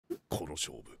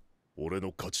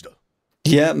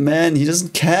Yeah, man, he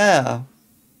doesn't care.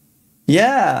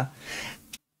 Yeah.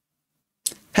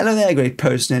 Hello there, great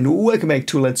person, and welcome back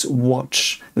to Let's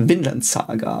Watch Vinland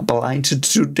Saga Blind.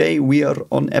 Today we are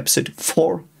on episode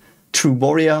 4, True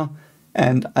Warrior,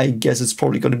 and I guess it's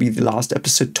probably going to be the last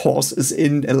episode Thors is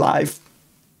in alive.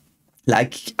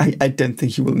 Like, I don't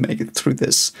think he will make it through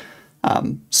this.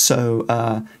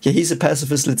 Yeah, he's a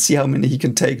pacifist. Let's see how many he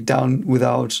can take down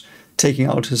without taking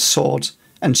out his sword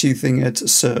and sheathing it.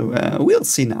 So we'll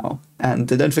see now. And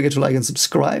don't forget to like and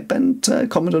subscribe and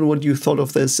comment on what you thought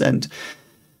of this. And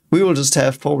we will just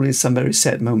have probably some very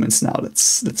sad moments now.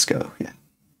 Let's go. Yeah.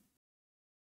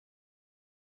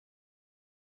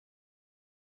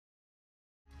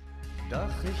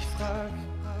 Doch ich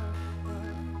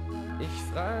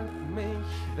frag mich,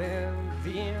 wer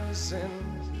wir sind.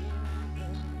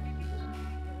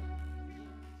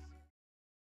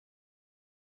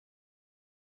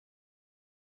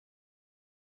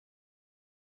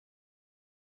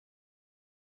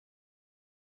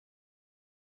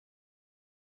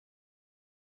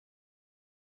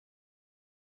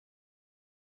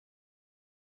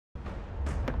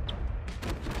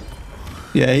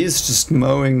 Yeah, he's just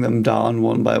mowing them down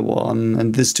one by one,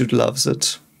 and this dude loves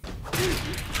it.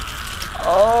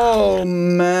 Oh,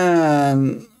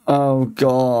 man. Oh,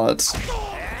 God.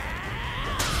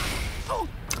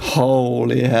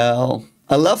 Holy hell.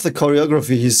 I love the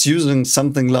choreography. He's using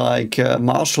something like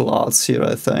martial arts here,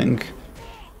 I think.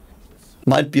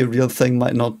 Might be a real thing,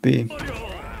 might not be.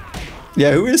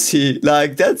 Yeah, who is he?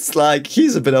 Like, that's like,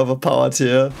 he's a bit overpowered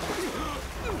here.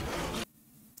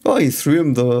 Oh, he threw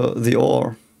him the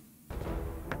ore.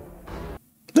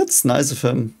 That's nice of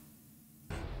him.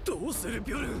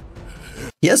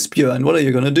 Yes, Björn, what are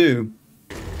you gonna do?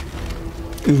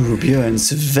 Ooh,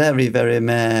 Björn's very, very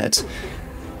mad.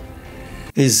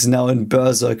 He's now in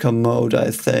berserker mode,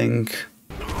 I think.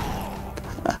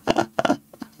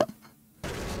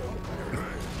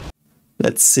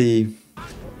 Let's see.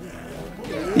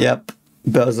 Yep,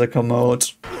 berserker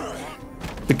mode.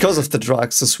 Because of the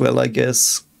drugs as well, I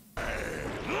guess.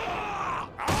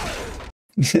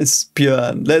 Yes,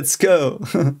 Björn, let's go.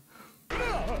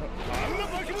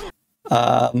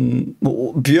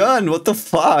 Björn, what the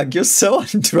fuck? You're so on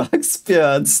drugs,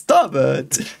 Björn. Stop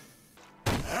it.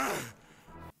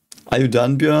 Are you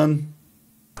done, Björn?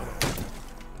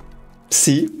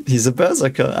 See, he's a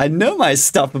berserker. I know my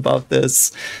stuff about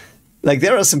this. Like,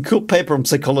 there are some cool paper on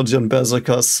psychology on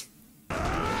berserkers.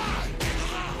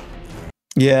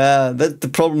 Yeah, the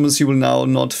problem is you will now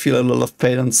not feel a lot of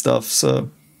pain and stuff, so...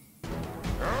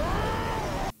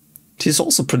 He's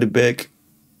also pretty big.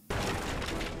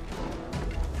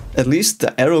 At least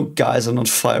the arrow guys are not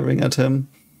firing at him.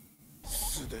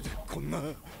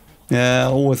 Yeah,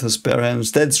 all with his bare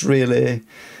hands. That's really...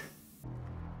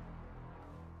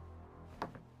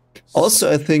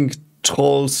 Also, I think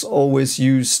trolls always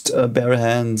used bare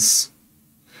hands.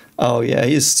 Oh yeah,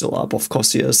 he's still up. Of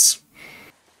course he is.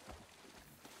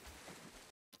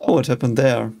 Oh, what happened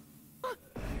there?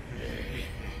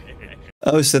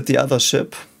 Oh, is that the other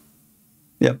ship?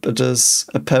 Yep, it is.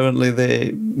 Apparently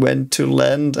they went to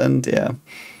land and yeah.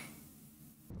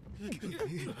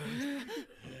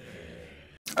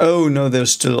 Oh no, they're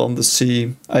still on the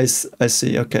sea. I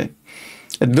see, okay.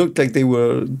 It looked like they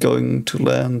were going to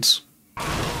land.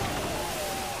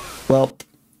 Well,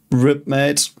 rip,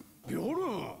 mate.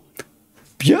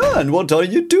 Björn, what are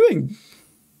you doing?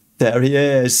 There he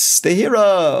is, the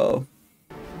hero!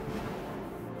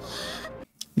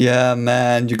 Yeah,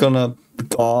 man, you're gonna...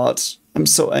 God, I'm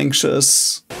so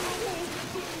anxious.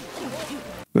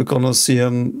 We're gonna see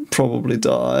him probably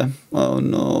die. Oh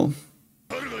no.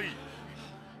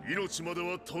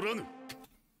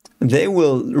 They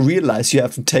will realize you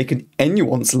haven't taken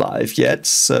anyone's life yet,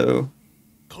 so...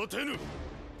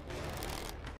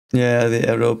 Yeah, the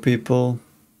arrow people.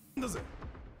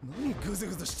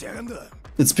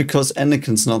 It's because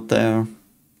Anakin's not there.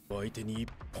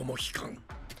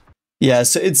 Yeah,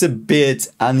 so it's a bit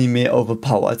anime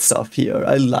overpowered stuff here.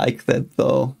 I like that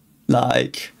though.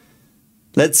 Like,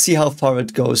 let's see how far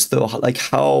it goes though. Like,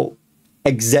 how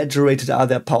exaggerated are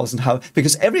their powers and how...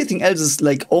 Because everything else is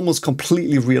like almost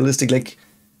completely realistic. Like,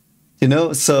 you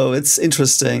know, so it's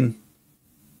interesting.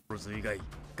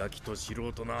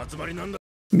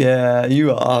 Yeah,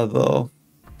 you are though.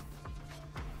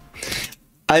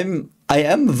 I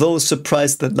am though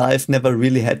surprised that Life never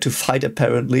really had to fight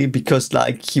apparently, because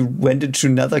like he went into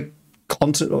another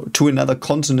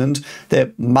continent.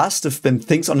 There must have been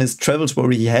things on his travels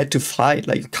where he had to fight.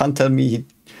 Like, you can't tell me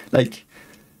like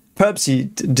perhaps he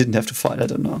didn't have to fight, I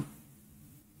don't know.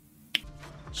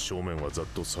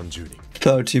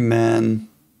 30 men.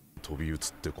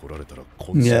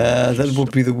 Yeah, that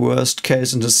would be the worst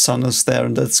case, and his son is there,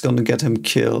 and that's gonna get him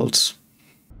killed.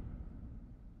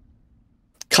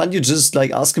 Can't you just,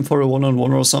 like, ask him for a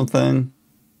one-on-one or something?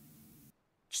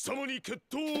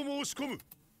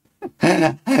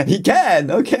 He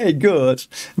can! Okay, good.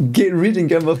 Reading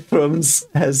Game of Thrones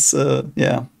has,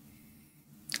 yeah,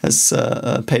 has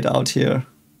paid out here.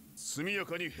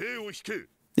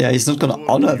 Yeah, he's not gonna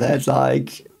honor that,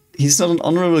 like, he's not an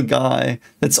honorable guy.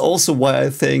 That's also why I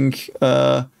think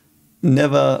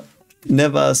never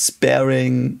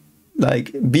sparing,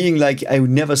 like, being like, I would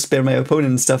never spare my opponent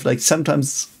and stuff, like,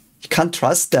 sometimes you can't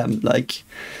trust them, like,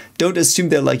 don't assume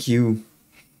they're like you.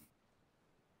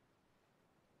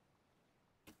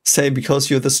 Say because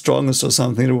you're the strongest or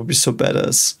something, it would be so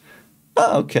badass.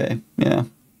 Ah, okay, yeah.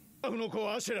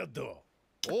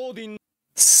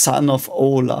 Son of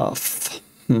Olaf.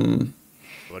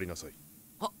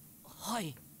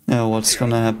 Yeah, what's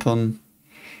gonna happen?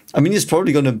 I mean, he's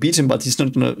probably gonna beat him, but he's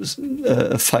not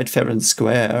gonna fight fair and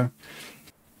square.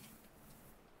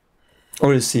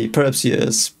 Or is he? Perhaps he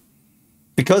is.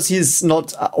 Because he's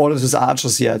not ordered his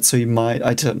archers yet, so he might.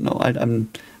 I don't know.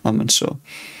 I'm not sure.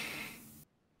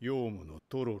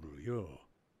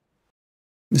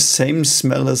 The same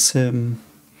smell as him.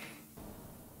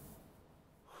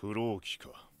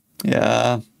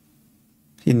 Yeah.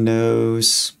 He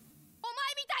knows.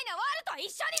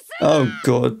 Oh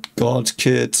God,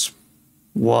 kid.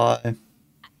 Why?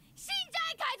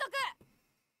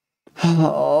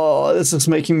 Oh, this is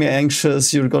making me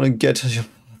anxious. You're gonna get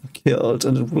killed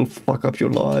and it will fuck up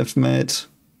your life, mate.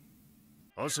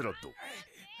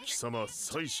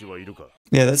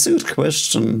 Yeah, that's a good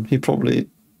question. He probably...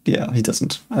 Yeah, he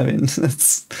doesn't. I mean,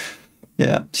 that's...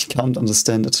 Yeah, he can't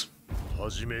understand it.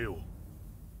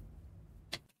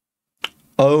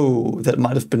 Oh, that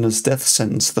might have been his death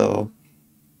sentence, though.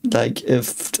 Like, if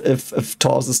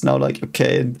Thors is now like,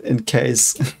 okay, in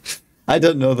case... I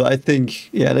don't know, though. I think...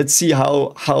 Yeah, let's see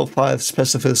how far his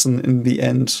pacifism in the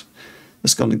end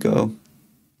is gonna go.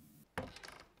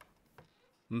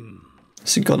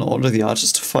 Is he gonna order the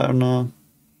archers to fire now?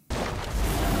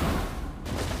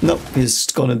 Nope, he's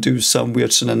gonna do some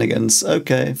weird shenanigans.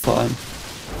 Okay, fine.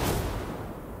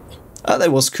 Ah,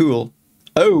 that was cool.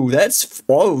 Oh, that's...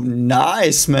 Oh,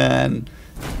 nice, man.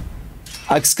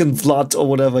 Axken Vlad or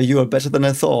whatever, you are better than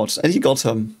I thought. And he got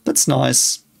him. That's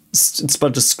nice. It's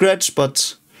but a scratch,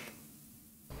 but...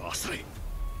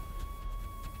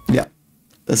 Yeah,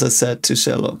 as I said, too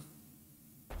shallow.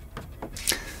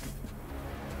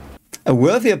 A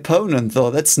worthy opponent, though,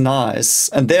 that's nice.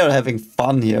 And they are having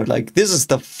fun here. Like, this is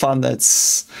the fun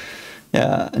that's...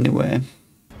 Yeah, anyway.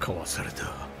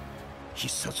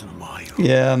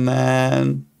 Yeah,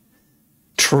 man.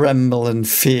 Tremble in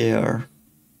fear.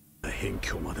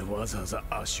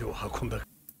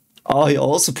 Oh, he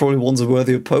also probably wants a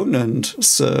worthy opponent,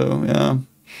 so, yeah.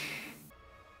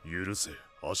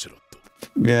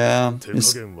 Yeah,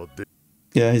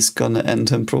 he's gonna end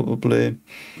him, probably.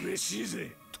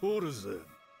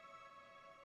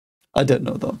 I don't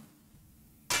know, though.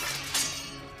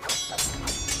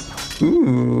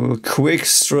 Ooh, quick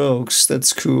strokes,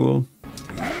 that's cool.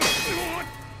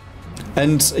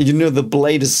 And, you know, the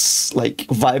blade is, like,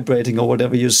 vibrating or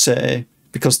whatever you say,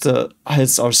 because the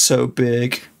hits are so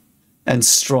big and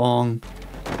strong.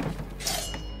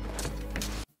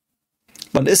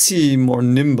 But is he more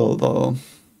nimble, though?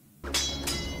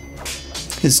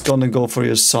 He's gonna go for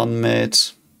your son,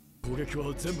 mate.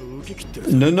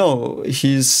 No,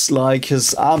 he's like,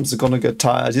 his arms are gonna get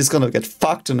tired. He's gonna get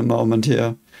fucked in a moment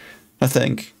here, I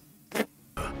think.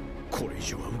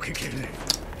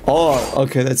 Oh,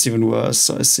 okay, that's even worse,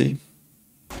 I see.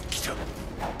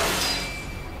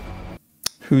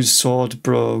 Whose sword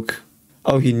broke?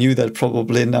 Oh, he knew that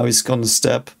probably, now he's gonna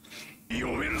step.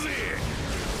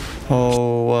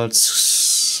 Oh,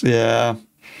 what's... Yeah.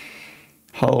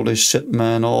 Holy shit,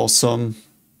 man, awesome.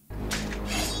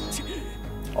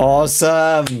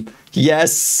 Awesome!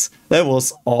 Yes! That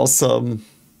was awesome.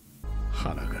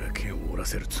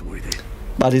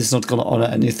 But he's not gonna honor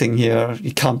anything here.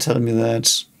 You can't tell me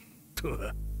that.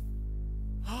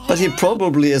 But he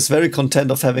probably is very content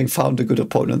of having found a good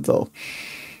opponent, though.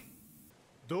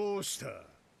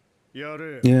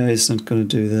 Yeah, he's not gonna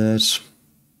do that.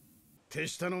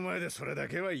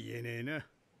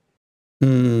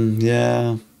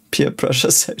 Yeah. Peer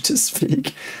pressure, so to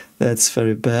speak. That's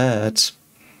very bad.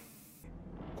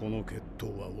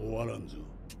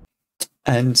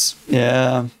 And,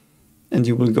 yeah. And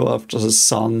you will go after his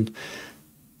son.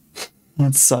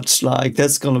 That's such, like,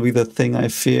 that's gonna be the thing, I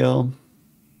feel.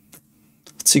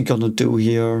 What's he gonna do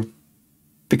here?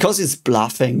 Because he's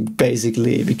bluffing,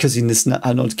 basically, because he has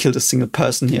not killed a single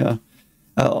person here.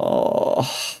 Oh.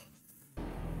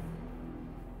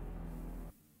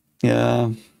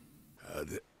 Yeah.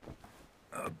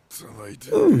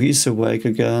 Oh, he's awake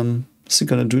again. Is he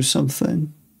gonna do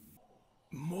something?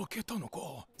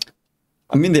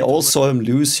 I mean, they all saw him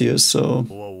lose here, so...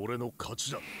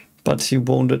 But he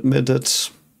won't admit it.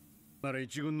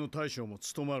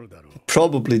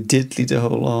 Probably did lead the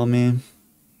whole army.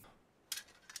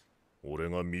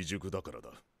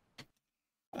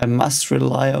 I must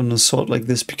rely on a sword like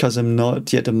this because I'm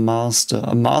not yet a master.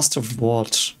 A master of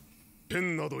what?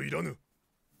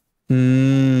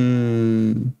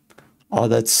 Oh,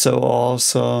 that's so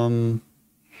awesome.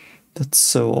 That's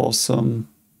so awesome.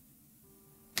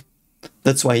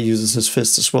 That's why he uses his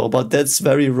fist as well, but that's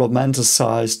very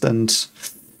romanticized and...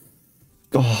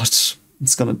 God,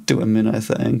 it's gonna do him in, I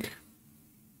think.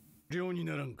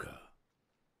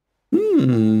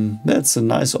 That's a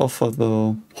nice offer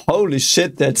though. Holy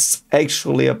shit, that's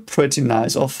actually a pretty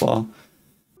nice offer.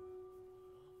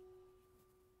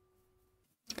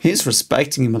 He's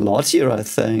respecting him a lot here, I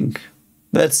think.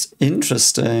 That's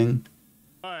interesting.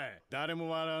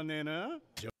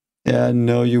 Yeah,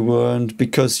 no, you weren't,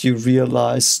 because you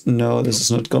realized, no, this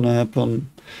is not gonna happen.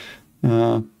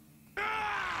 Yeah.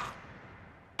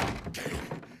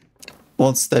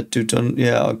 What's that dude done?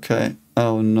 Yeah, okay.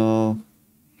 Oh no.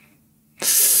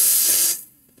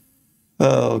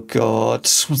 Oh god,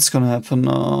 what's gonna happen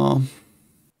now?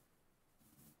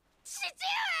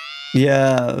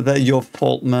 Yeah, that's your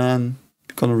fault, man.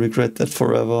 You're gonna regret that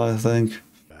forever, I think.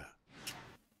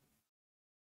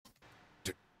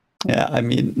 Yeah, I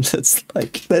mean, that's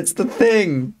the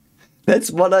thing.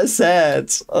 That's what I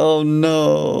said. Oh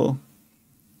no.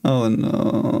 Oh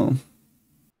no.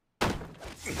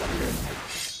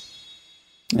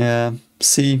 Yeah,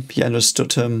 see, he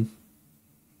understood him.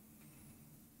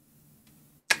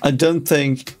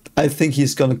 I think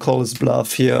he's gonna call his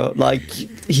bluff here. Like,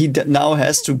 he now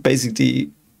has to basically...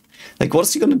 Like,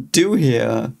 what's he gonna do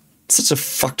here? It's such a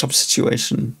fucked up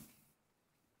situation.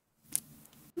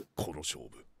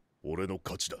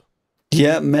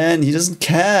 Yeah, man, he doesn't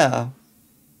care.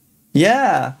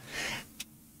 Yeah.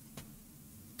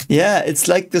 Yeah, it's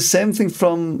like the same thing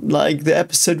from, like, the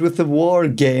episode with the war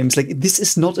games. Like, this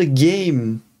is not a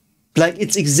game. Like,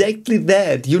 it's exactly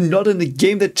that. You're not in a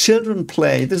game that children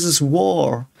play. This is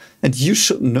war. And you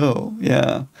should know.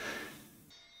 Yeah.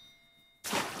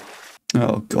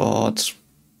 Oh, God.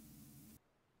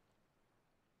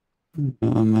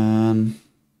 Oh, man.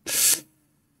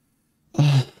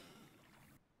 Oh.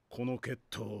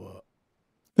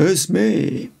 It's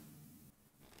me.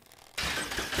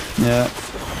 Yeah.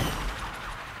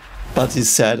 But he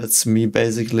said it's me,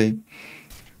 basically.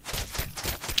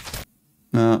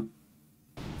 Yeah.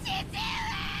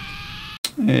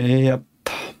 Yep.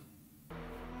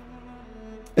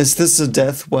 Is this a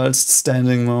death whilst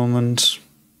standing moment?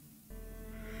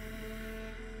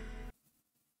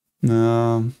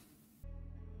 No.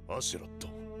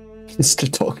 He's still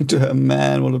talking to her,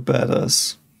 man, what a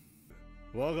badass.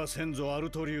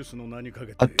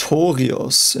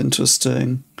 Artorius,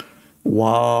 interesting.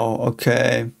 Wow,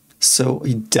 okay. So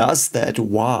he does that,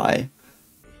 why?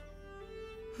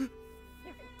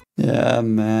 Yeah,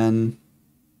 man.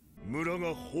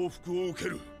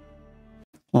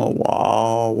 Oh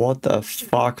wow, what the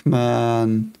fuck,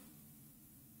 man.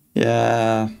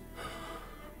 Yeah.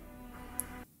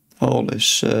 Holy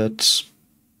shit.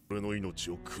 Will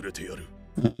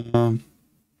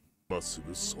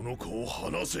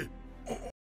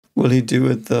he do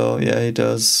it though? Yeah, he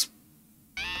does.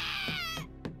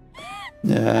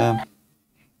 Yeah.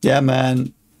 Yeah,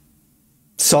 man.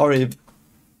 Sorry,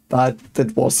 but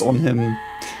that was on him.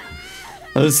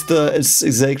 It's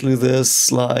exactly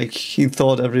this, like, he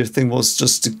thought everything was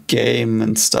just a game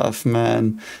and stuff,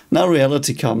 man. Now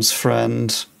reality comes,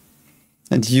 friend.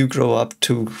 And you grow up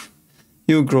too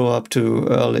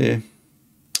early.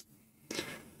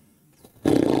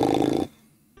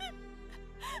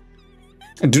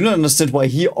 I do not understand why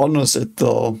he honors it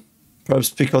though.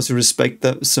 Perhaps because you respect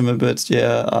him a bit.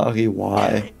 Yeah, Ari,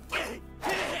 why?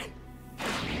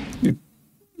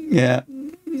 Yeah,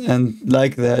 and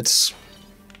like that.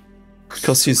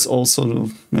 Because he's also,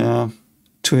 yeah,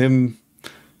 to him,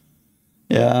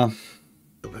 yeah.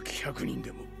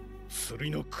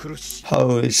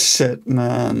 Holy shit,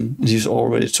 man. He's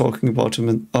already talking about him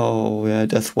in, oh yeah,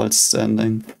 death while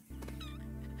standing.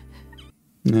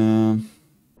 Yeah.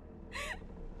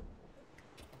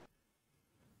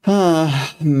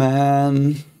 Ah,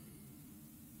 man.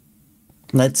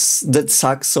 That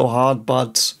sucks so hard,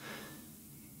 but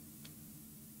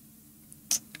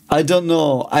I don't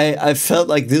know. I felt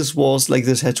like this was like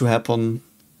this had to happen.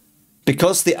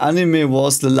 Because the anime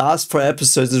was the last 4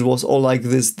 episodes, it was all like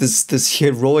this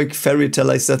heroic fairy tale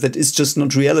like stuff that is just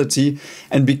not reality.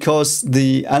 And because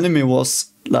the anime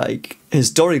was like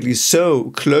historically so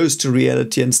close to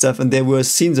reality and stuff, and there were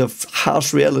scenes of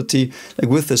harsh reality, like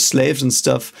with the slaves and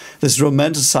stuff, this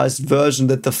romanticized version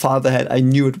that the father had, I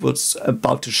knew it was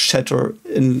about to shatter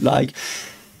in like,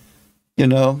 you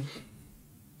know.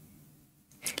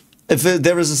 If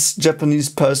there is a Japanese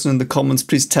person in the comments,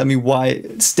 please tell me why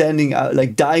standing up,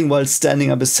 like dying while standing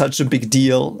up, is such a big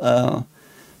deal.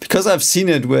 Because I've seen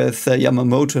it with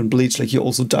Yamamoto and Bleach, like he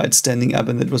also died standing up,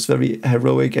 and it was very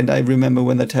heroic. And I remember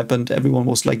when that happened, everyone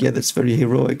was like, "Yeah, that's very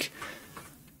heroic."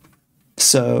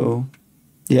 So,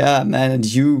 yeah, man, and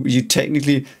you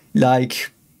technically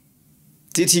like,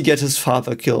 did he get his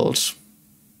father killed?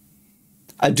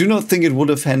 I do not think it would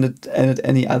have ended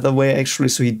any other way, actually,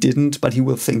 so he didn't, but he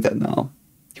will think that now.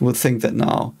 He will think that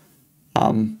now.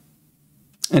 And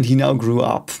he now grew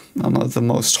up in the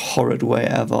most horrid way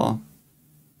ever.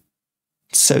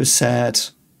 So sad.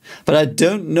 But I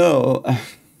don't know.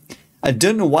 I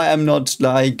don't know why I'm not,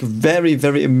 like, very,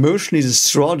 very emotionally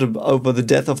distraught over the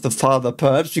death of the father.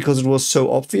 Perhaps because it was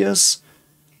so obvious.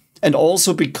 And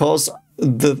also because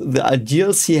the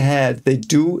ideals he had, they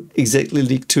do exactly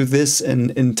lead to this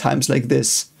in times like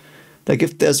this. Like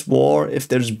if there's war, if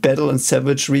there's battle and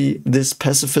savagery, this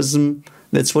pacifism,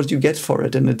 that's what you get for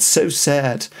it. And it's so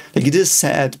sad. Like it is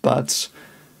sad, but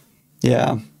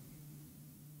yeah.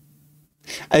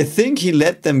 I think he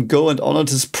let them go and honored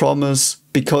his promise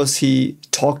because he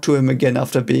talked to him again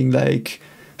after being like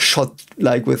shot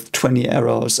like with 20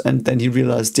 arrows. And then he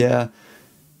realized, yeah,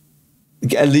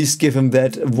 at least give him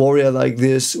that warrior like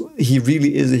this. He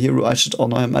really is a hero. I should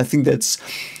honor him. I think that's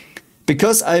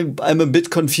because I'm a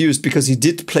bit confused because he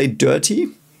did play dirty.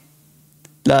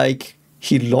 Like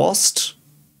he lost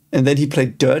and then he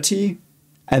played dirty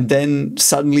and then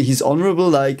suddenly he's honorable.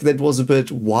 Like that was a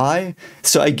bit why.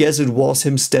 So I guess it was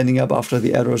him standing up after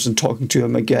the arrows and talking to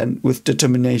him again with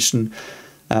determination.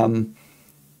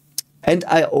 And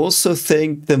I also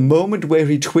think the moment where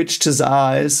he twitched his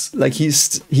eyes, like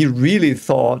he really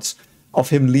thought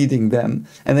of him leading them,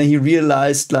 and then he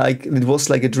realized like it was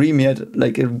like a dream. He had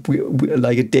like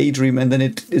a daydream, and then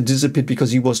it disappeared because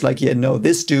he was like, yeah, no,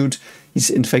 this dude, he's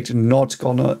in fact not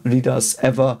gonna lead us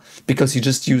ever because he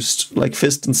just used like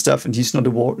fist and stuff, and he's not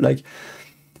a war like.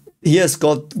 He has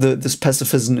got this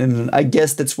pacifism in him. I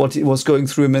guess that's what he was going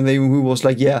through him, and then he was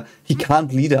like, yeah, he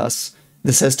can't lead us.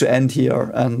 This has to end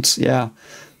here, and yeah.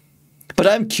 But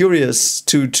I'm curious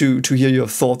to hear your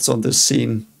thoughts on this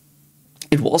scene.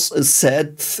 It was a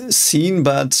sad scene,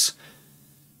 but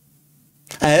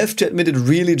I have to admit, it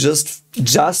really just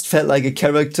felt like a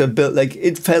character build. Like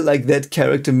it felt like that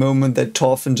character moment that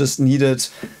Thorfinn just needed,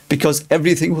 because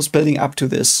everything was building up to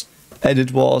this, and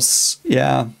it was,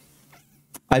 yeah.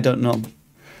 I don't know.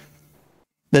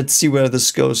 Let's see where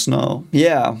this goes now.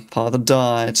 Yeah, father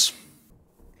died.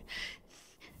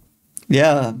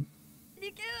 Yeah.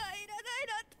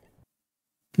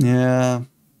 Yeah.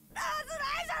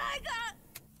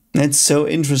 It's so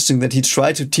interesting that he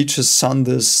tried to teach his son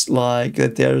this, like,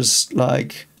 that there's,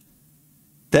 like...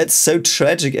 That's so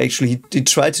tragic, actually. He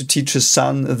tried to teach his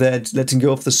son that letting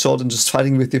go of the sword and just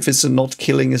fighting with your fist and not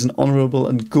killing is an honorable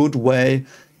and good way.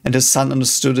 And his son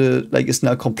understood it, like, is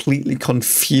now completely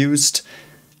confused.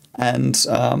 And,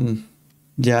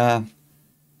 yeah.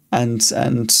 And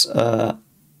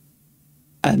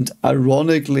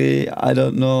ironically, I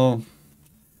don't know,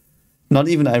 not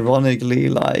even ironically,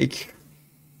 like,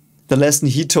 the lesson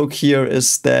he took here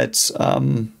is that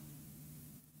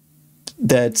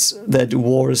that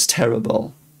war is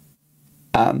terrible.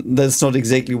 That's not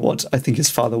exactly what I think his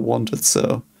father wanted,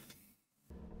 so.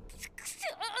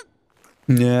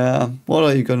 Yeah, what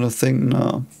are you gonna think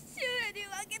now?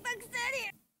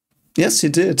 Yes, he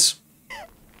did.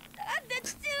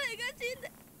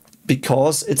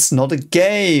 Because it's not a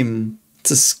game.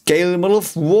 It's a scale model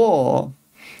of war.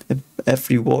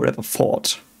 Every war ever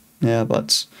fought. Yeah,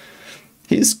 but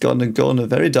he's gonna go on a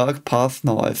very dark path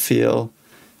now, I feel.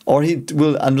 Or he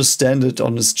will understand it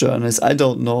on his journeys. I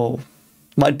don't know.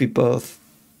 Might be both.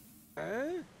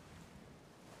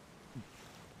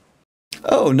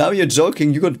 Oh, now you're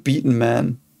joking. You got beaten,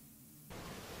 man.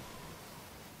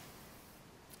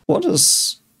 What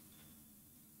is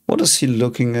he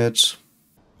looking at?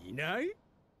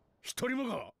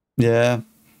 Yeah.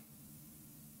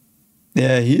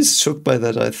 Yeah, he's shook by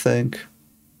that, I think.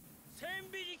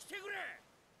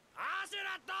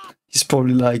 He's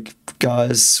probably like,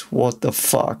 guys, what the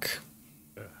fuck?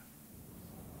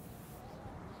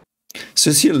 So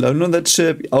is he alone on that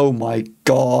ship? Oh my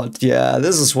god, yeah,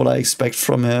 this is what I expect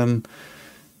from him.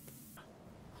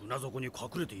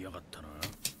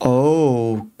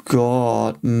 Oh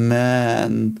god,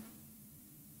 man.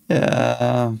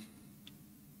 Yeah.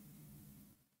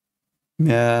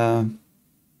 Yeah.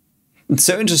 It's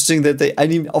so interesting that I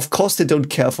mean, of course they don't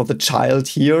care for the child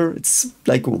here. It's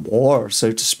like war,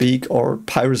 so to speak, or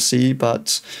piracy,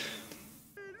 but...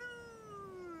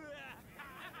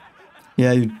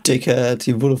 Yeah, you dickhead.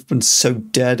 You would have been so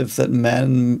dead if that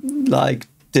man, like,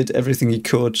 did everything he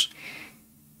could.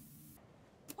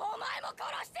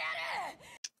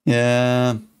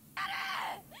 Yeah.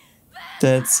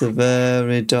 That's a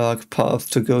very dark path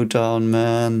to go down,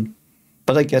 man.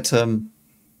 But I get him.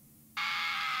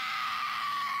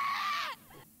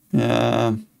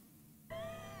 Yeah.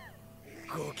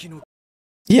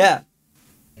 Yeah.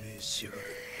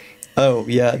 Oh,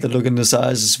 yeah, the look in his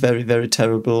eyes is very, very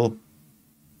terrible.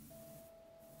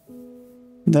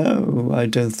 No, I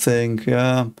don't think,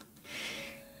 yeah.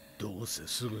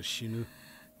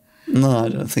 No, I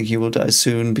don't think he will die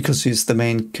soon, because he's the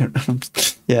main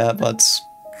yeah, but...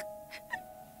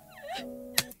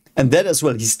 And that as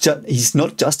well, he's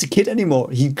not just a kid anymore.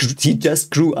 He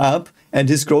just grew up, and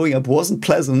his growing up wasn't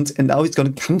pleasant, and now he's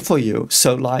gonna come for you.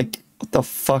 So, like, what the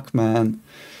fuck, man?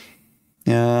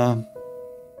 Yeah.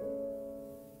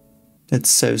 It's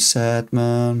so sad,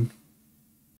 man.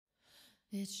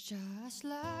 It's just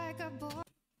like a boy.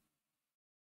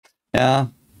 Yeah.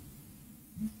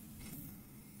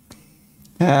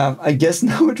 Yeah, I guess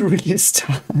now it really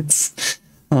starts.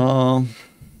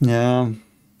 Yeah.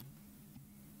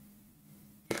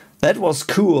 That was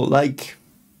cool. Like,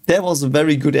 that was a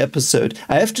very good episode.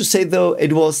 I have to say, though,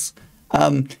 it was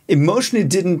emotionally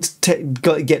didn't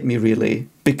get me really,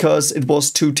 because it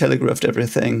was too telegraphed,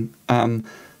 everything.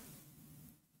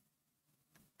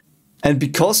 And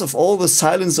because of all the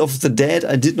silence of the dead,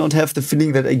 I did not have the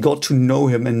feeling that I got to know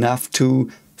him enough to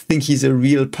think he's a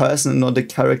real person and not a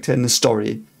character in a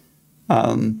story.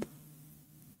 I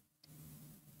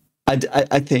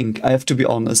think I have to be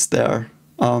honest there.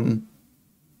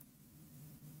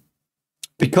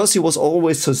 Because he was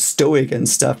always so stoic and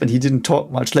stuff, and he didn't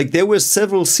talk much. Like, there were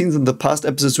several scenes in the past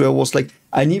episodes where I was like,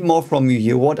 I need more from you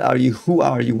here. What are you? Who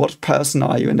are you? What person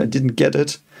are you? And I didn't get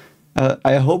it.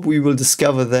 I hope we will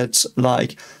discover that,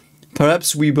 like,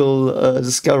 perhaps we will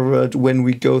discover it when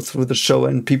we go through the show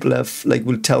and people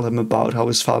will tell him about how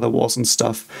his father was and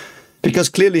stuff. Because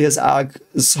clearly his arc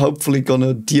is hopefully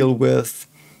gonna deal with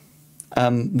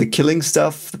the killing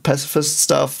stuff, the pacifist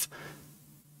stuff.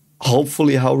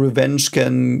 Hopefully how revenge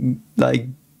can, like,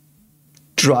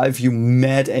 drive you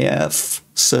mad AF.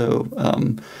 So,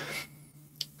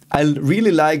 I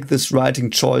really like this writing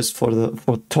choice for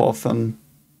Thorfinn.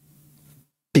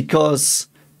 Because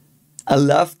I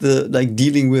love the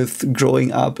dealing with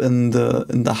growing up in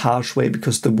the harsh way,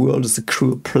 because the world is a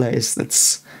cruel place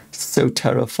that's so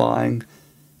terrifying,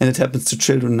 and it happens to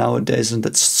children nowadays, and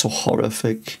that's so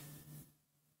horrific.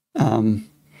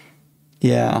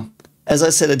 Yeah, as I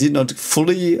said, I did not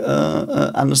fully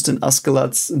understand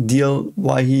Askeladd's deal,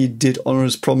 why he did honor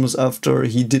his promise after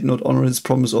he did not honor his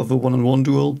promise of a one-on-one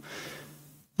duel.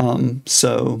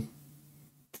 So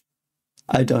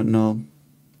I don't know.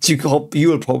 So you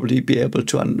will probably be able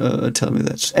to tell me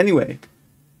that. Anyway,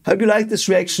 hope you liked this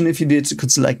reaction. If you did,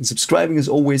 consider liking and subscribing as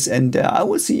always. And I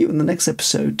will see you in the next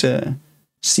episode.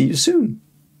 See you soon.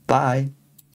 Bye.